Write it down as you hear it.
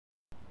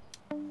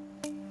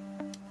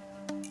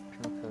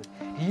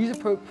you use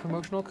a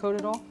promotional code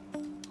at all?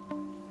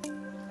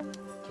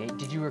 Okay,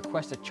 did you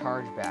request a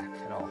chargeback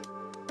at all?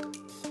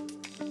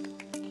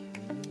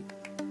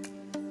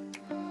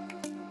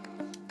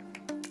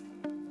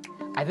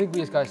 I think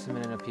we just gotta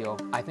submit an appeal.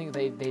 I think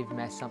they've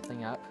messed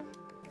something up.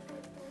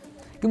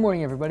 Good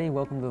morning, everybody.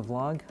 Welcome to the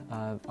vlog.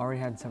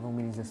 Already had several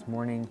meetings this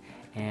morning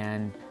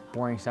and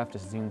boring stuff,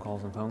 just Zoom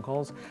calls and phone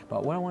calls.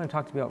 But what I want to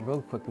talk to you about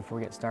real quick before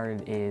we get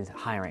started is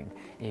hiring.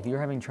 If you're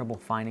having trouble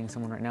finding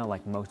someone right now,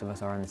 like most of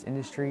us are in this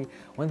industry,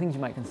 one of the things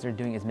you might consider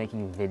doing is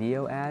making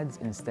video ads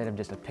instead of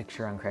just a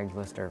picture on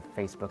Craigslist or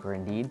Facebook or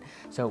Indeed.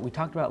 So we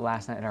talked about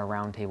last night at our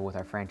roundtable with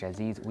our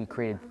franchisees. We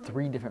created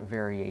 3 different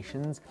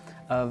variations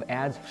of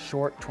ads,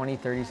 short 20,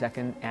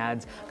 30-second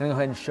ads. I'm gonna go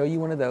ahead and show you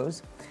one of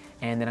those.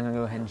 And then I'm gonna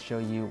go ahead and show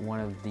you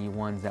one of the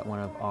ones that one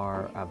of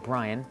our,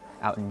 Brian,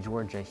 out in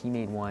Georgia, he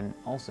made one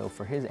also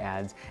for his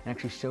ads and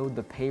actually showed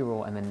the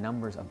payroll and the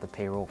numbers of the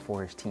payroll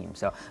for his team.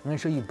 So I'm gonna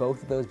show you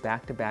both of those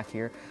back to back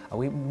here.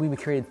 We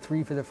created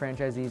 3 for the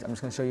franchisees. I'm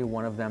just gonna show you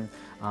one of them.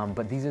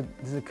 But this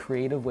is a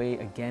creative way,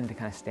 again, to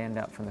kind of stand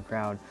out from the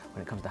crowd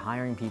when it comes to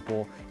hiring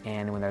people,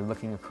 and when they're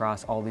looking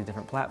across all these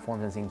different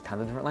platforms and seeing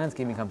tons of different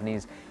landscaping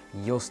companies,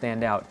 you'll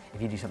stand out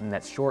if you do something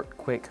that's short,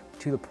 quick,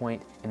 to the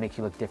point, and makes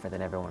you look different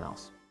than everyone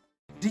else.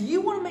 Do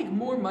you want to make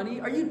more money?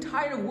 Are you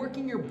tired of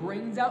working your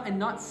brains out and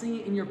not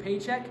seeing it in your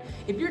paycheck?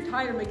 If you're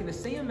tired of making the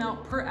same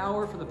amount per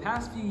hour for the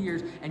past few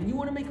years and you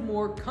want to make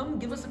more, come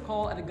give us a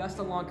call at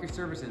Augusta Lawn Care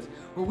Services,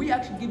 where we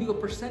actually give you a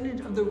percentage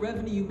of the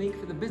revenue you make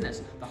for the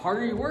business. The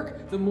harder you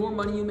work, the more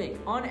money you make.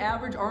 On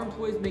average, our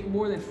employees make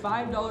more than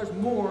 $5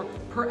 more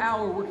per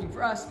hour working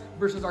for us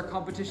versus our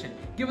competition.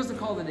 Give us a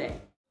call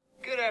today.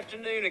 Good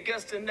afternoon,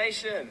 Augusta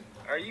Nation.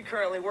 Are you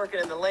currently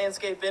working in the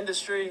landscape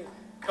industry,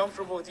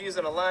 comfortable with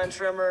using a line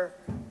trimmer,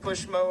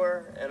 push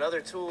mower, and other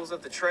tools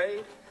of the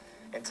trade,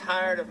 and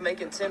tired of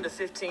making $10 to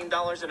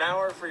 $15 an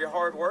hour for your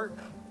hard work?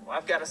 Well,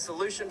 I've got a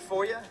solution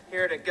for you.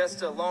 Here at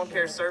Augusta Lawn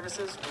Care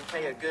Services, we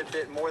pay a good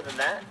bit more than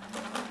that,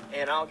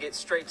 and I'll get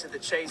straight to the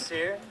chase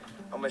here.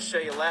 I'm gonna show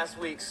you last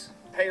week's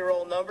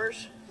payroll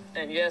numbers,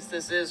 and yes,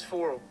 this is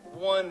for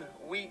 1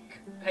 week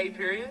pay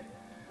period.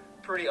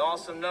 Pretty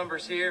awesome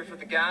numbers here for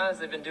the guys.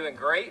 They've been doing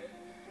great.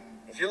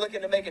 If you're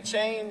looking to make a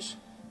change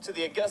to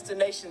the Augusta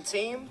Nation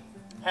team,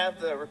 have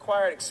the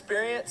required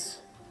experience,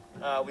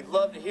 we'd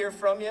love to hear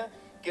from you.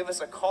 Give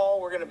us a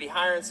call. We're going to be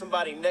hiring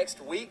somebody next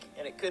week,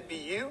 and it could be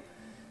you.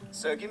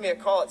 So give me a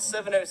call at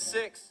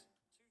 706.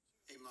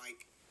 Hey,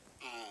 Mike,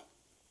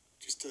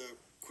 just a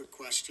quick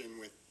question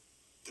with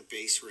the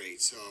base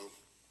rate. So,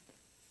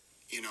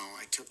 you know,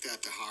 I took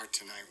that to heart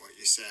tonight, what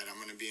you said. I'm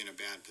going to be in a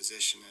bad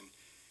position in,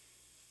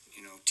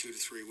 2 to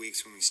 3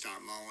 weeks when we start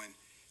mowing.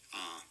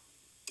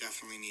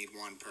 Definitely need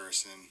one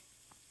person,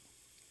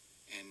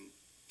 and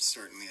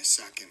certainly a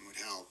second would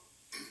help,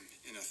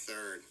 and a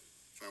third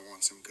if I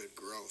want some good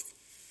growth.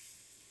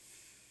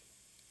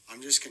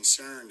 I'm just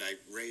concerned. I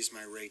raised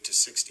my rate to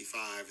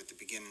 65 at the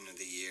beginning of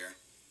the year,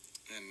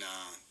 and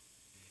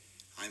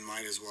I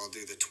might as well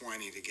do the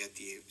 20 to get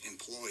the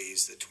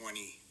employees, the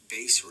 20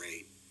 base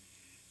rate,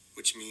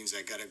 which means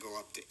I got to go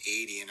up to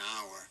 80 an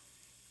hour.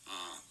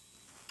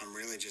 I'm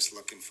really just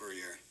looking for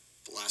your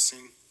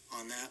blessing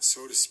on that,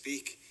 so to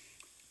speak.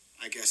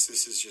 I guess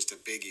this is just a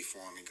biggie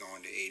for me,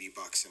 going to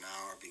 $80 an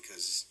hour,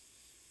 because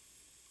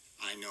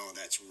I know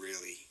that's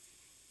really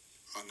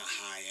on the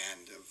high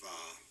end of,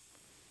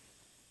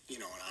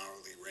 an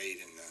hourly rate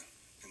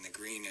in the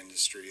green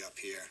industry up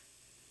here.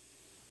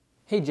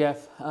 Hey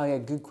Jeff, yeah,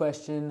 good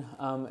question.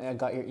 I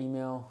got your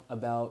email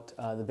about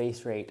the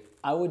base rate.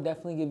 I would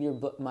definitely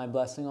give my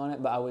blessing on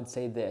it, but I would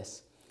say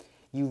this.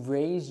 You've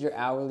raised your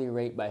hourly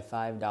rate by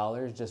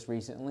 $5 just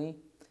recently.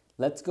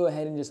 Let's go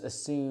ahead and just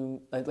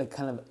assume, like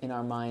kind of in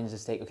our minds,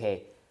 just say,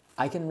 okay,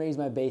 I can raise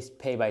my base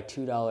pay by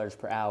 $2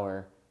 per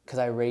hour because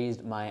I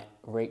raised my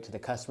rate to the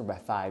customer by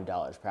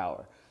 $5 per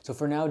hour. So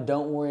for now,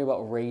 don't worry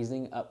about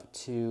raising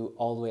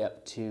all the way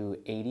up to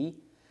 80.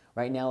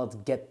 Right now, let's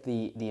get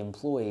the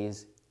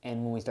employees,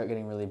 and when we start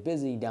getting really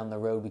busy down the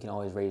road, we can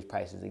always raise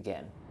prices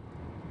again.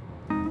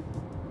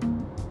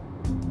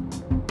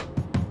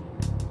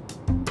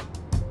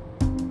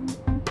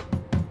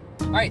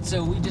 All right,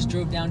 so we just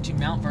drove down to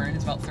Mt Vernon.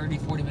 It's about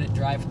 30-40 minute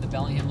drive from the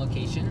Bellingham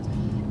location.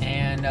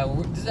 And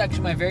this is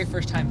actually my very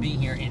first time being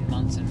here in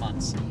months and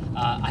months.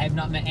 I have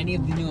not met any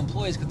of the new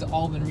employees because they've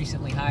all been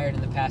recently hired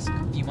in the past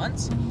few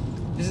months.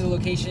 This is a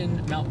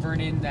location, Mt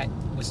Vernon, that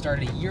was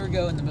started a year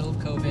ago in the middle of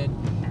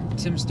COVID.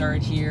 Tim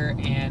started here,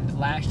 and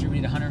last year we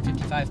did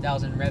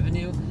 $155,000 in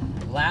revenue.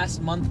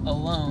 Last month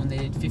alone, they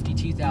did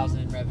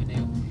 $52,000 in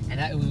revenue, and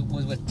that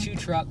was with 2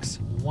 trucks,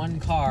 1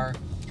 car,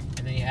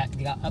 and then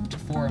they got up to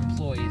 4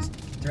 employees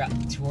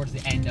towards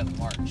the end of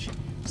March.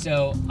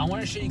 So I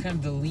want to show you kind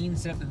of the lean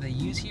setup that they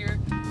use here,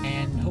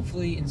 and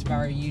hopefully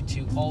inspire you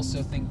to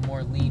also think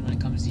more lean when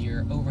it comes to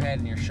your overhead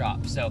and your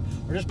shop. So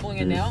we're just pulling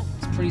it now.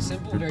 It's pretty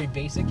simple, very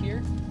basic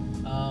here,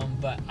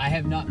 but I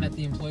have not met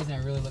the employees,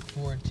 and I really look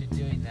forward to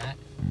doing that.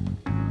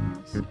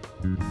 So.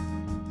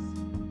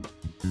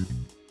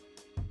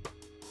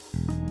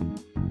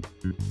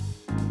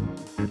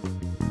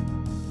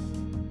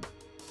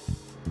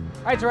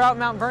 All right, so we're out in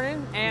Mount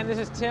Vernon, and this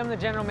is Tim, the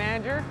general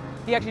manager.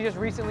 He actually just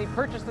recently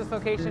purchased this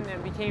location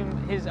and became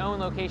his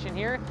own location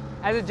here.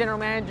 As a general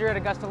manager at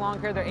Augusta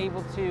Lawn Care, they're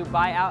able to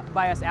buy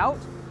us out,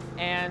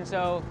 and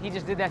so he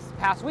just did that this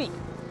past week.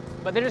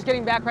 But they're just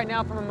getting back right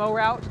now from a mow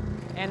route,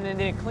 and then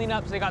they clean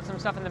up, so they got some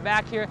stuff in the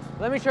back here.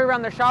 Let me show you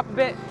around their shop a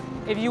bit.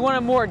 If you want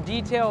a more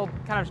detailed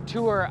kind of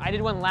tour, I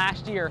did one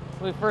last year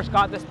when we first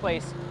got this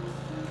place.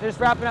 They're just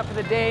wrapping up for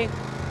the day.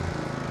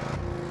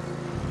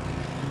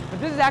 But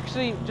this is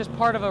actually just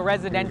part of a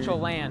residential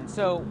land.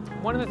 So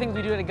one of the things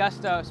we do at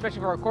Augusta, especially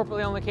for our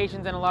corporately owned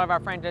locations and a lot of our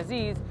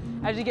franchisees,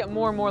 as you get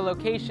more and more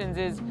locations,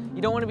 is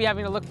you don't want to be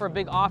having to look for a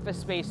big office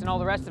space and all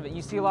the rest of it.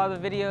 You see a lot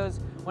of the videos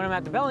when I'm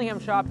at the Bellingham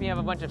shop, you have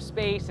a bunch of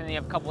space and you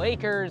have a couple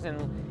acres and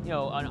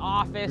an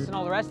office and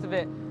all the rest of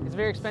it. It's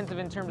very expensive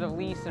in terms of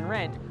lease and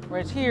rent.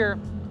 Whereas here,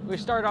 we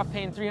started off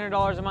paying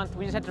 $300 a month.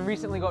 We just had to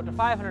recently go up to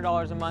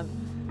 $500 a month,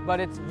 but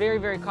it's very,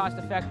 very cost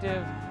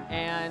effective,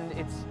 and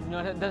it's, it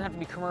doesn't have to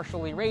be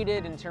commercially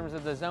rated in terms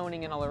of the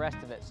zoning and all the rest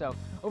of it. So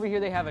over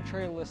here they have a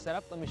trailerless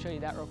setup. Let me show you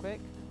that real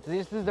quick. So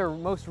this is their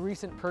most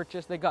recent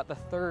purchase. They got the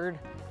third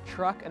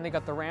truck and they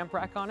got the ramp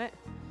rack on it.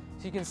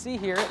 So you can see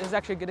here, this is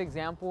actually a good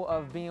example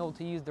of being able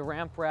to use the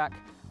ramp rack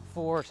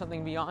for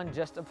something beyond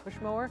just a push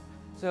mower.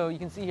 So you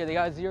can see here, they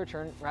got a zero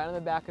turn right on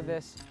the back of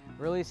this.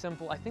 Really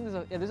simple. I think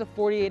there's a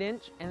 48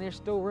 inch and there's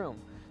still room.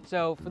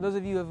 So for those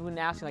of you who have been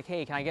asking like,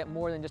 hey, can I get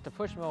more than just a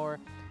push mower?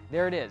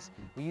 There it is.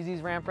 We use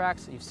these ramp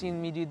racks. You've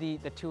seen me do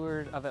the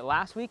tour of it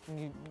last week, and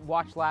you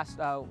watched last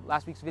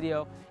week's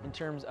video in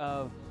terms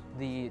of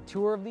the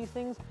tour of these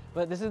things.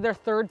 But this is their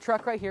third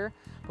truck right here.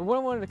 But what I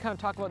wanted to kind of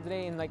talk about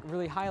today and like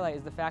really highlight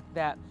is the fact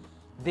that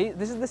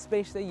this is the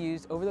space they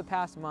used over the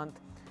past month.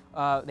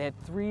 They had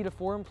 3 to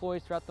 4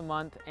 employees throughout the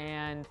month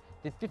and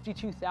did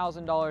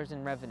 $52,000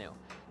 in revenue.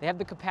 They have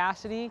the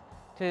capacity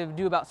to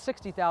do about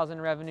 $60,000 in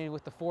revenue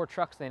with the 4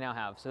 trucks they now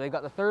have. So they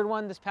got the third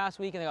one this past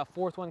week and they got a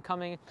 4th one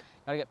coming.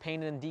 Gotta get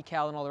painted and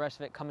decal and all the rest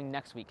of it coming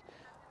next week.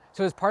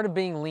 So as part of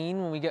being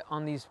lean, when we get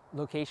on these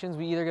locations,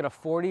 we either get a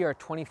 40 or a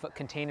 20-foot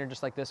container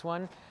just like this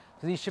one.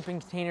 So these shipping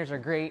containers are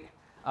great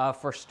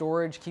for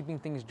storage, keeping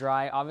things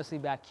dry. Obviously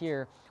back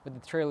here with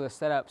the trailerless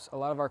setups, a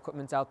lot of our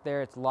equipment's out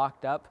there, it's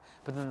locked up,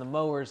 but then the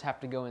mowers have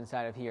to go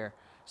inside of here.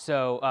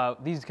 So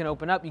these can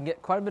open up. You can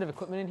get quite a bit of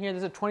equipment in here.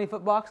 There's a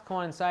 20-foot box. Come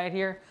on inside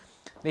here.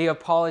 They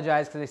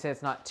apologize because they say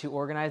it's not too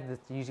organized.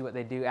 That's usually what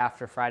they do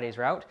after Friday's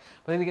route.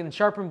 But they can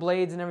sharpen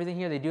blades and everything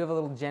here. They do have a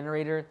little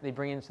generator they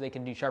bring in so they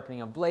can do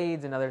sharpening of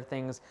blades and other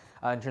things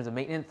in terms of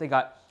maintenance. They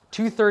got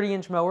 2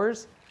 30-inch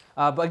mowers.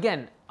 But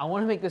again, I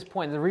want to make this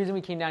point. The reason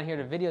we came down here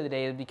to video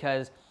today is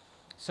because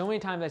so many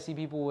times I see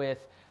people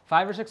with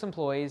 5 or 6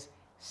 employees,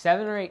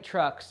 7 or 8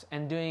 trucks,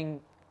 and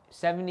doing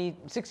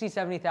 60,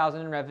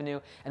 70,000 in revenue,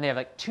 and they have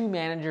like 2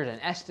 managers, an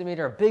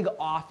estimator, a big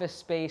office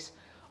space.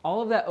 All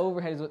of that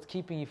overhead is what's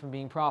keeping you from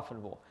being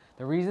profitable.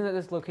 The reason that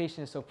this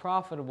location is so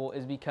profitable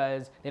is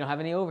because they don't have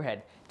any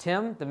overhead.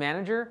 Tim, the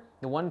manager,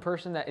 the one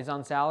person that is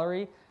on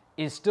salary,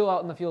 is still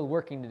out in the field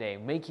working today,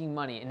 making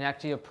money, and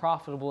actually a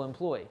profitable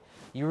employee.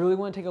 You really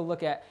want to take a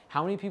look at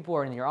how many people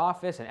are in your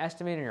office, an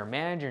estimator, your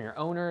manager, and your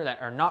owner that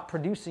are not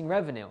producing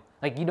revenue.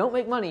 Like, you don't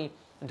make money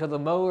until the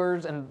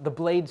mowers and the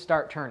blades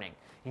start turning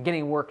and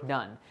getting work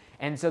done.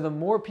 And so the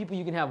more people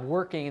you can have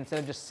working instead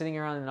of just sitting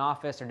around in an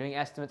office or doing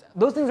estimates,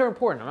 those things are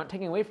important. I'm not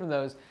taking away from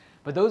those,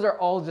 but those are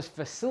all just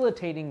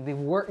facilitating the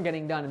work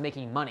getting done and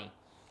making money.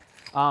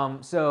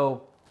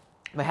 So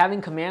by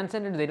having command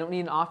center, they don't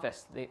need an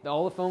office.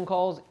 All the phone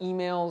calls,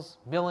 emails,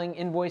 billing,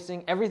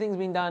 invoicing, everything's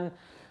being done,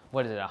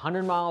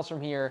 100 miles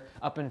from here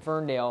up in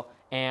Ferndale,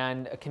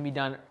 and it can be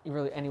done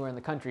really anywhere in the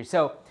country.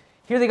 So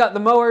here they got the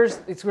mowers.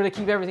 It's where they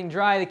keep everything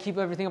dry. They keep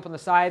everything up on the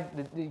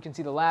side. You can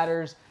see the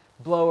ladders,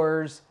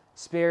 blowers,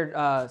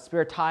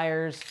 spare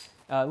tires,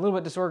 a little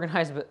bit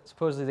disorganized, but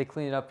supposedly they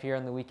clean it up here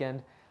on the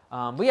weekend.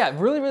 But yeah,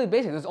 really, really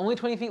basic. It's only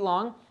 20 feet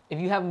long. If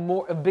you have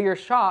a bigger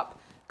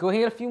shop, go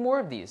ahead and get a few more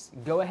of these.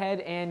 Go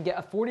ahead and get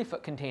a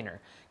 40-foot container.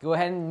 Go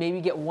ahead and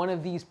maybe get one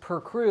of these per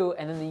crew,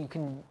 and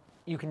then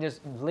you can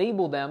just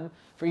label them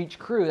for each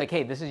crew. Like,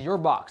 hey, this is your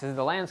box. This is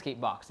the landscape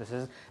box. This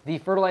is the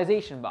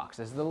fertilization box.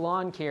 This is the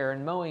lawn care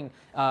and mowing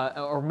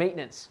or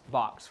maintenance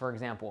box, for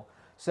example.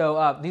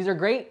 So these are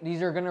great.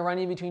 These are going to run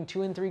you between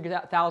 $2,000 and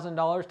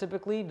 $3,000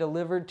 typically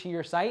delivered to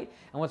your site.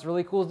 And what's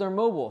really cool is they're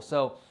mobile.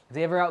 So if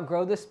they ever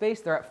outgrow this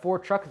space, they're at 4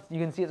 trucks. You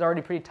can see it's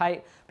already pretty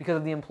tight because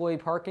of the employee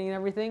parking and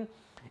everything.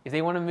 If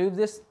they want to move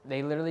this,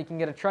 they literally can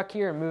get a truck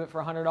here and move it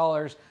for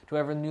 $100 to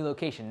whatever new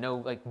location.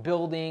 No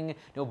building,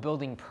 no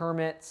building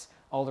permits,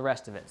 all the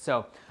rest of it.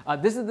 So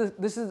this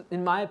is,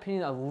 in my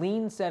opinion, a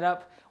lean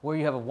setup where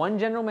you have one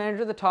general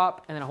manager at the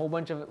top and then a whole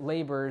bunch of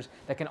laborers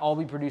that can all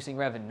be producing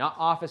revenue, not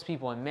office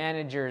people and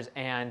managers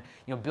and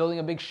building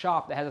a big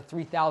shop that has a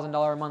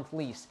 $3,000 a month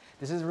lease.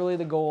 This is really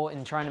the goal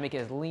in trying to make it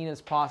as lean as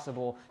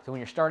possible so when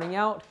you're starting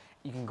out,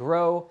 you can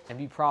grow and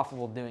be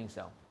profitable doing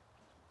so.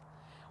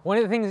 One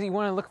of the things that you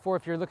want to look for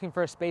if you're looking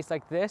for a space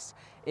like this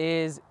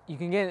is you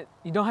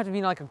don't have to be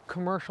in like a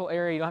commercial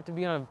area, you don't have to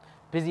be on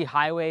busy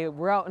highway.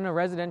 We're out in a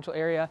residential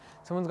area.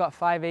 Someone's got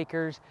 5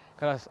 acres,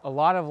 got a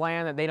lot of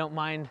land that they don't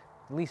mind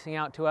leasing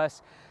out to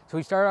us. So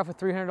we started off with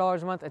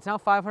 $300 a month. It's now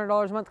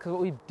 $500 a month, because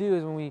what we do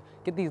is when we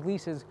get these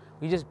leases,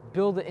 we just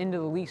build it into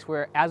the lease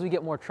where as we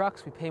get more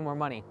trucks, we pay more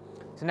money.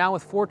 So now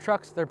with 4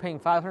 trucks, they're paying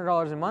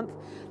 $500 a month.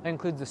 That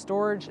includes the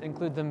storage, it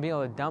includes them being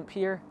able to dump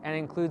here, and it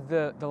includes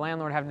the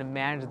landlord having to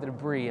manage the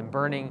debris and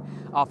burning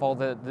off all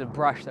the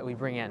brush that we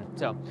bring in.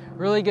 So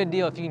really good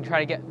deal if you can try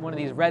to get one of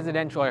these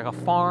residential, like a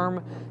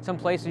farm,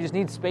 someplace you just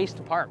need space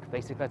to park.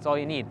 Basically, that's all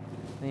you need.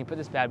 Then you put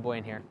this bad boy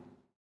in here.